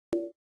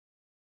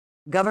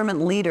Government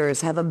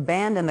leaders have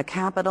abandoned the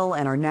capital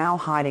and are now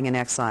hiding in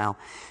exile.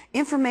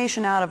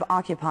 Information out of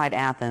occupied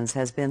Athens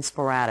has been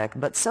sporadic,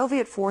 but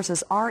Soviet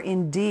forces are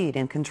indeed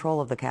in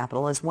control of the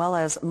capital as well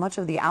as much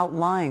of the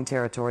outlying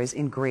territories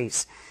in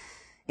Greece.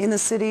 In the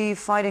city,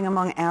 fighting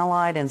among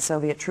Allied and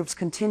Soviet troops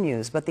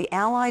continues, but the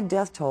Allied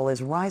death toll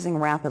is rising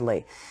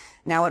rapidly.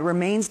 Now it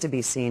remains to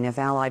be seen if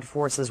Allied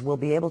forces will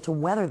be able to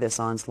weather this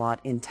onslaught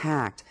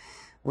intact.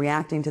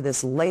 Reacting to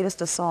this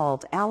latest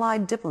assault,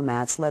 Allied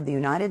diplomats led the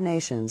United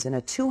Nations in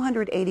a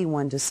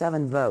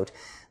 281-7 vote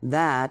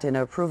that, in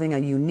approving a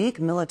unique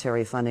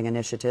military funding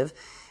initiative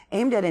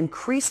aimed at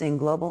increasing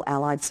global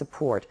Allied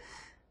support.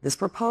 This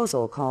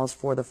proposal calls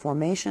for the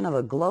formation of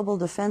a global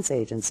defense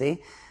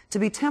agency to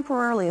be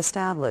temporarily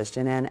established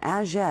in an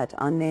as yet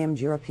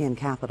unnamed European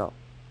capital.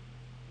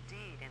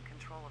 Indeed, in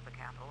control of the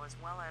capital as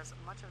well as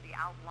much of the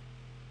outlying.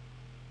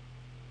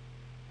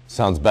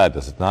 Sounds bad,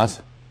 does it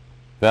not?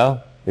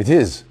 Well, it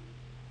is.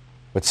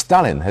 But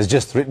Stalin has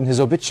just written his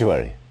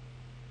obituary.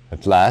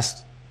 At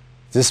last,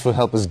 this will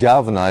help us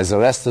galvanize the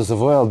rest of the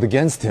world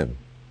against him.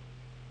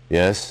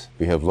 Yes,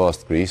 we have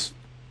lost Greece,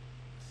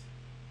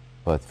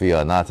 but we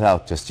are not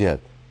out just yet.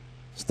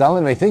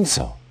 Stalin may think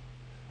so,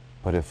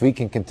 but if we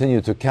can continue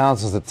to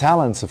counsel the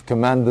talents of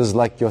commanders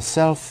like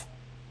yourself,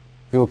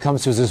 we will come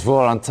through this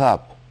war on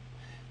top.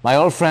 My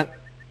old friend...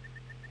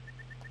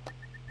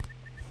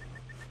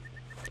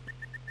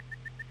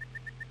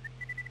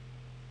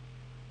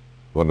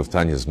 One of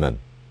Tanya's men.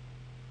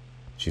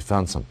 She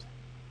found something.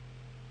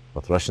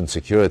 But Russian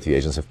security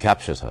agents have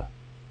captured her.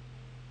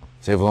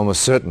 They will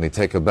almost certainly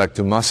take her back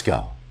to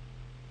Moscow.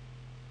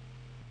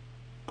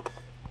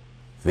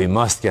 We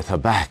must get her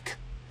back.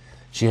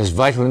 She has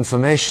vital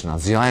information on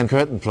the Iron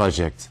Curtain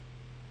project.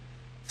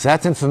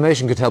 That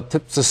information could help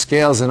tip the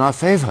scales in our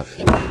favor.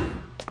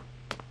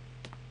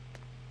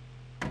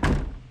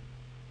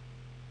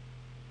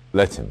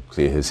 Let him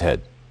clear his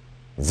head.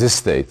 In this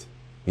state,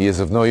 he is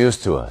of no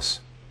use to us.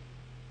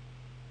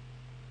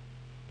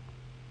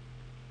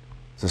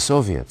 The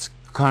Soviets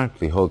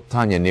currently hold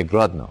Tanya near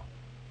Grodno.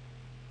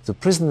 The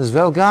prison is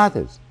well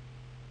guarded,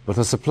 but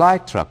a supply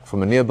truck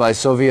from a nearby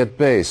Soviet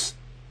base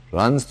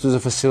runs through the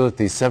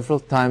facility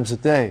several times a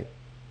day.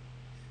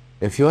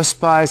 If your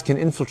spies can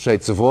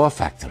infiltrate the war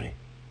factory,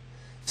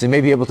 they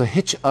may be able to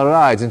hitch a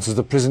ride into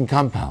the prison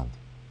compound.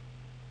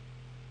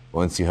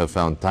 Once you have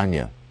found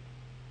Tanya,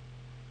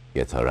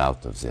 get her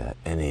out of there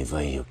any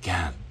way you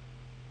can.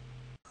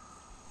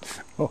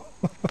 Oh.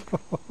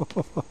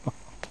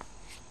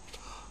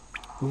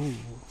 Ooh.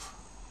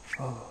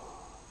 Oh.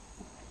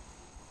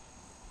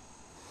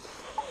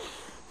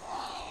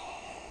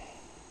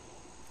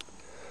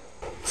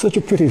 Such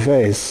a pretty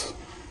face.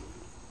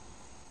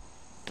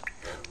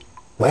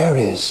 Where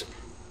is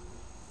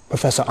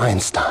Professor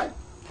Einstein?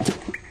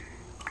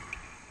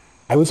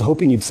 I was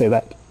hoping you'd say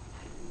that.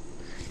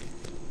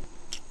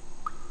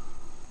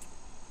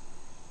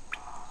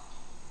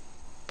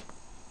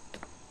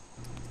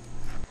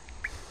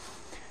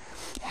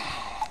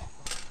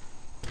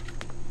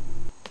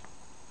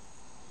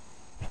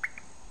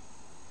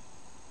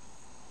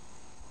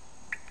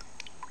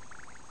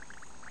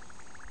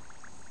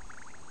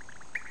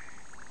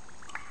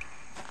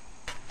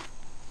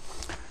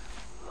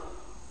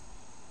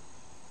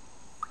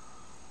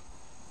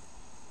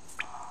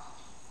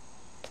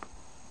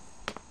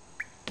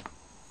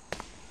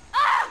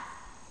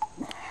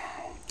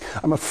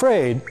 I'm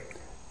afraid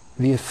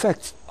the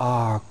effects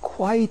are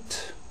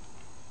quite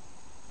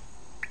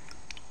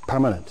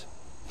permanent.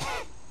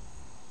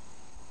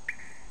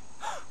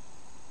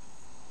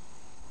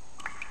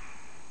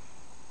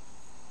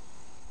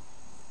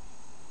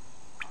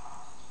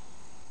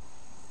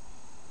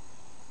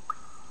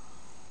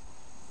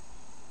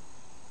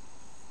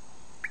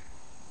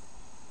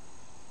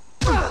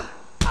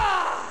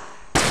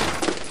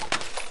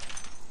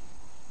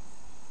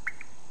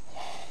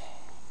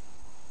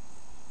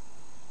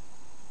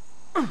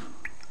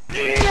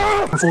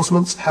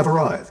 Reinforcements have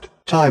arrived.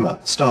 Timer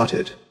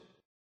started.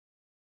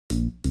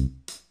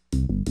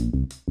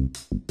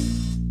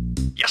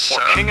 Yes, sir.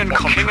 King and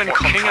country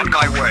on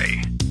my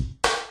way.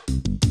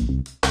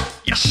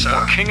 Yes,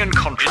 sir. King and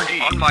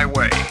country on my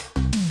way.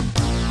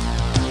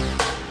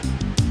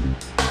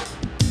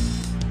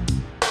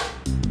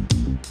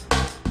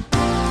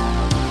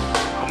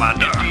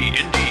 Commander.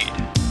 Indeed.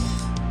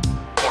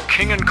 For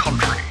king and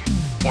country.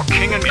 For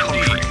king and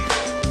country.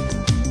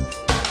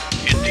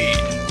 Indeed.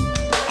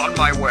 On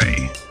my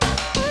way.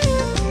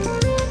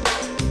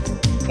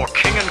 For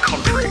king and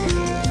country.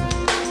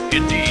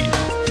 Indeed.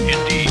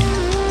 Indeed.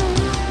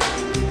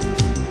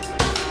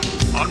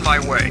 On my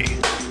way.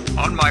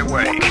 On my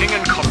way. For king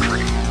and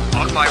country.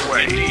 On my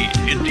way. Indeed.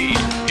 Indeed.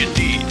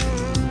 Indeed.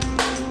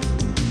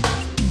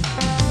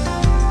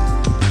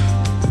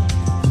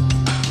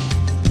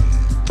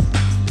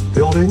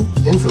 Building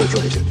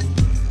infiltrated.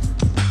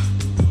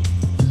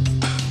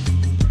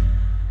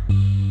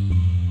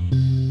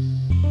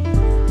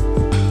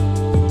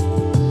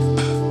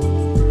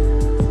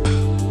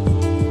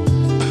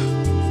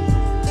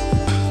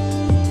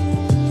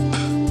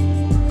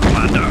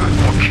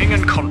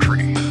 and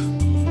country.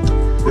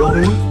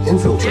 Building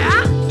infiltrated.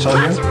 Yeah?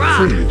 Tanya Let's rock.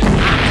 freed.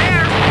 I'm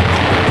there.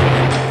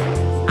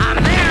 I'm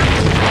there.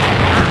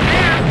 I'm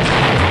there.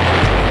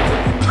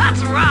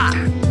 Let's rock.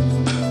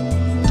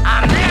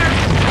 I'm there.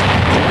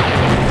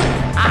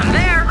 I'm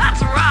there.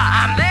 Let's rock.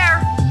 I'm there.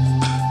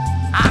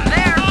 I'm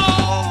there.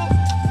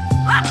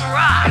 Let's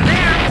rock. I'm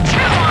there.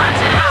 Chew on it.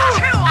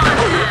 Chew on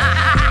it.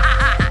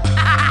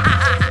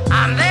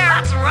 I'm there.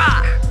 Let's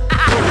rock.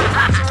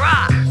 Let's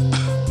rock.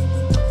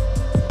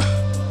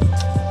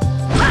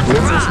 Let's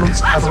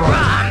Reinforcements rock. have Let's rock.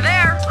 arrived. I'm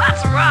there.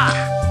 Let's rock.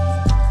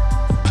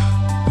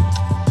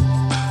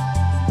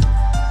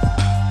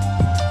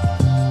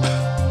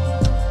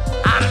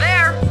 I'm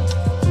there.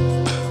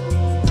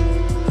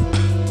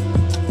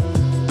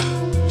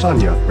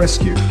 Tanya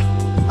rescued.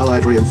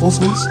 Allied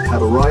reinforcements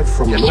have arrived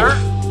from the Yes, north.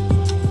 sir.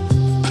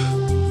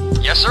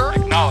 Yes, sir.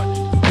 Acknowledged.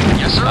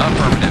 Yes, sir.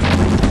 Affirmative.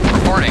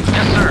 Reporting.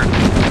 Yes, sir.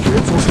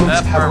 Reinforcements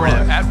have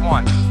Affirmative. arrived. At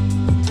once.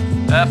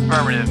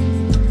 Affirmative.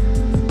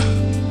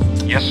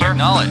 Yes, sir.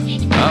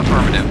 Acknowledged.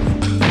 Affirmative.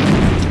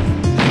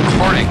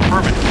 Reporting.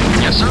 Affirmative.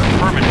 Yes, sir.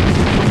 Affirmative.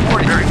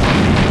 Reporting. Very well.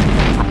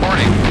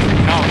 Reporting.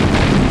 Acknowledged.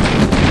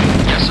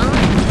 Yes, sir.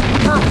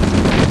 Affirmative.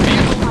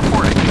 Vehicle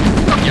reporting.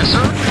 Yes,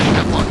 sir.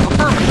 At once.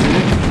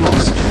 Affirmative.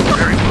 Lost.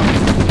 Very well.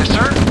 Yes,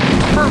 sir.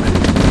 Affirmative.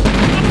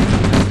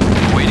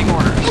 Awaiting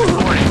orders.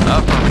 Reporting.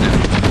 Affirmative.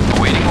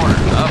 Awaiting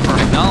orders.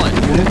 Affirmative. Acknowledged.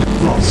 Unit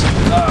lost.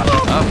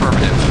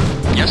 Affirmative.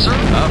 Yes, sir.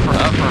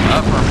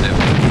 Affirmative.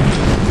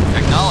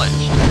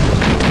 Acknowledged.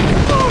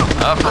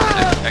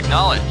 Affirmative.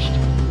 Acknowledged.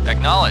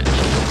 Acknowledged.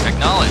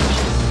 Acknowledged.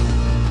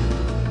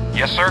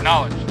 Yes, sir.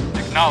 Acknowledged.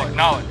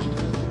 Acknowledged.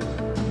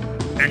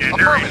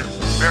 Engineering. Affirmative.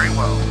 Very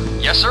well.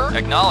 Yes, sir.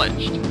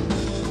 Acknowledged.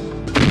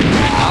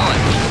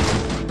 Acknowledged.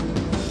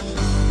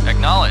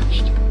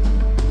 Acknowledged.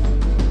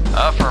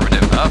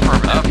 Affirmative.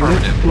 Affirmative.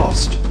 Unit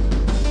lost.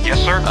 Yes,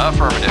 sir.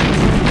 Affirmative.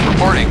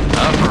 Reporting.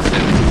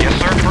 Affirmative. Yes,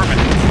 sir.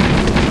 Affirmative.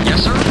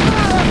 Yes, sir.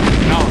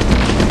 Acknowledged.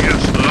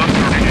 Yes,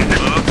 affirmative.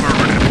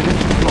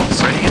 Unit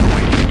lost. Ready and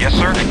waiting. Yes,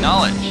 sir.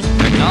 Acknowledged.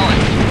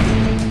 Acknowledged.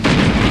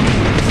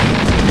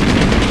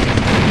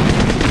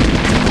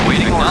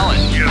 Awaiting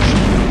orders. Yes.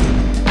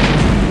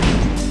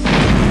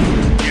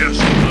 Yes,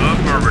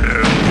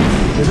 affirmative.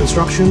 New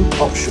construction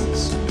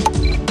options.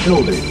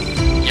 Building.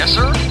 Yes,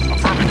 sir.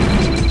 Affirmative.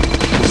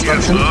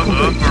 Construction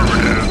complete.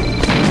 Affirmative.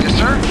 Yes,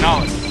 sir.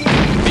 Acknowledged.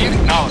 Vehicle.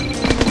 Acknowledged.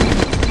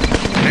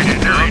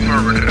 Engineering.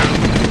 Affirmative.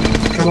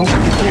 Cannot be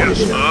Yes, ordered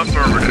here. New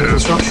affirmative.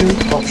 construction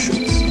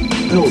options.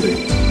 Building.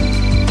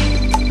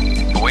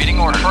 Awaiting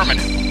order.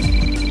 Affirmative.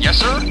 Yes,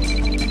 sir.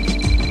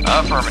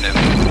 Affirmative.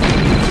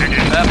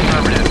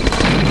 Affirmative.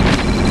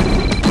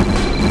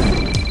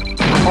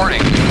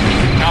 Reporting.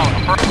 Acknowledged.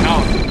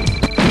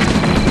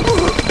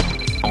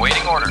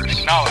 Awaiting orders.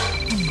 Acknowledged.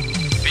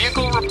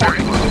 Vehicle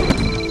reporting.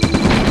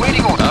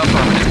 Awaiting order.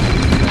 Affirmative.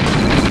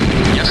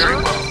 Yes, Very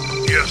sir. well.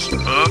 Yes,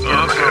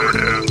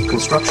 affirmative.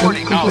 Construction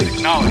Acknowledged. complete.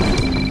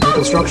 Acknowledged. New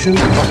construction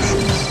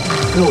options.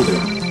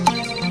 Building.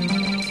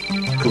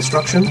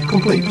 Construction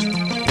complete.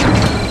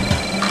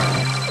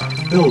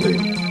 Building.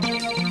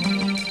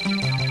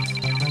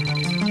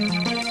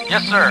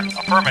 Yes, sir.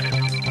 Affirmative.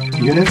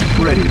 Unit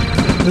ready.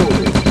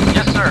 Building.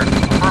 Yes, sir.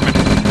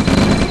 Affirmative.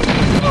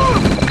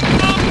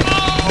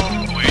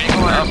 Awaiting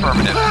order.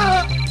 Affirmative.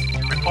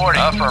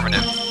 Reporting.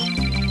 Affirmative.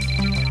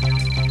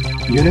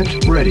 Unit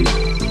ready.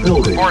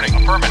 Building. Reporting.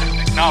 Affirmative.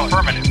 Acknowledged.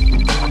 Affirmative.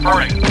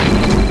 Reporting.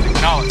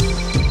 Acknowledged.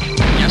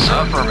 Yes,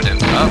 sir. Affirmative.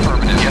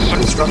 Affirmative. Yes, sir.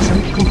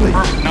 Construction complete.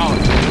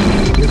 Acknowledged.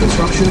 New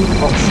construction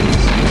options.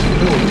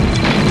 Building.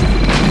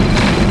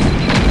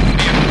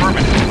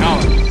 Affirmative.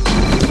 Acknowledged.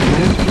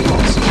 Unit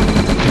lost.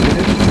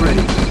 Unit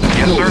ready.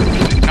 Yes, sir.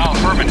 Building.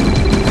 Acknowledged. Affirmative.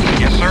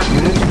 Yes, sir.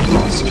 Unit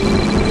lost.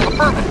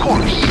 Affirmative.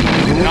 Course.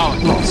 Unit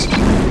Acknowledged. lost.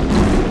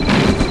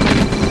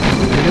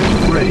 Unit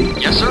ready.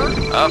 Yes, sir.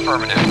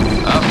 Affirmative.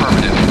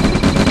 Affirmative.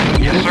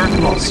 Yes, sir.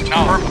 Lost.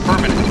 Acknowledged.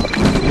 Affirmative.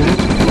 Unit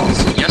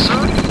lost. Yes, sir.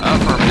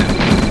 Affirmative.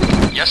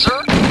 Yes, sir.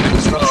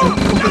 Construction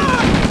complete.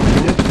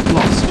 Unit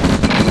lost.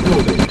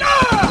 Building.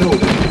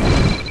 Building.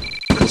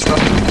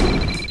 Construction.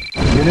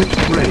 Unit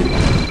ready.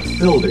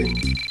 Building.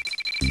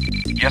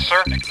 Yes,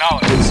 sir.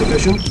 Acknowledged.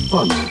 Insufficient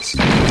funds.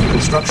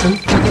 Construction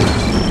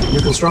complete.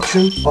 New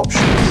construction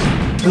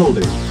options.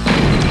 Building.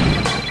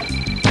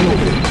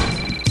 Building.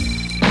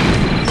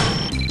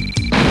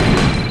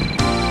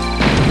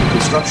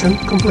 Construction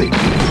complete.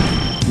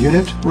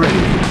 Unit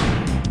ready.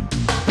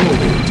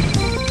 Building.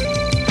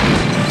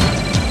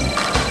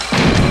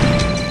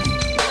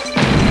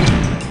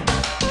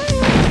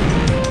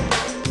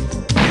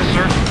 Yes,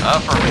 sir.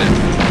 Affirmative.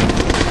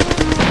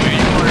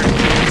 Waiting order.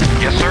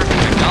 Yes, sir.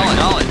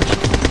 Acknowledge.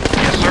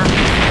 Yes, sir.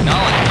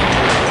 Acknowledge.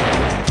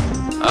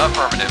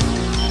 Affirmative.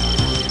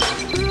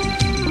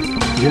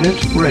 Unit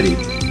ready.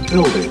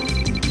 Building.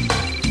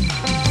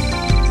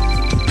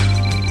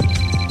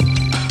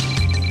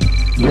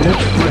 Unit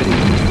ready.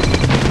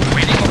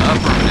 Waiting.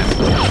 Affirmative.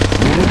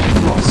 Unit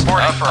lost.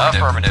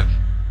 Affirmative.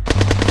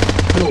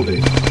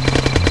 Building.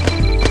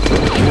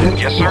 Unit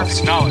Yes, sir. lost.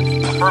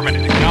 Acknowledged.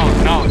 Affirmative.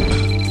 Acknowledged.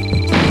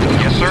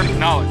 Yes, sir.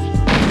 Acknowledged.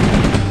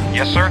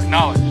 Yes, sir.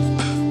 Acknowledged.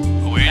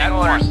 Awaiting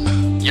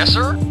orders. Yes,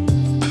 sir.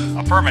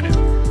 Affirmative.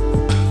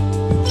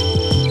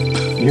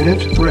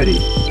 Unit ready.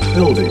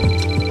 Building.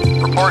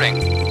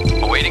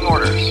 Reporting. Awaiting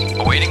orders.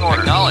 Awaiting orders.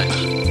 Acknowledged.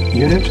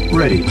 Unit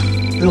ready.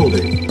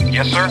 Building.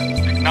 Yes, sir.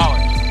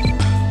 Acknowledged.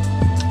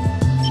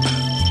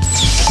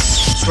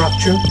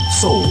 Structure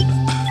sold.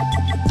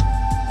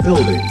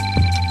 Building.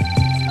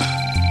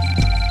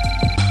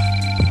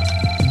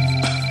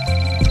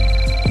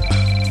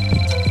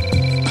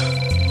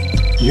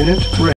 Unit ready.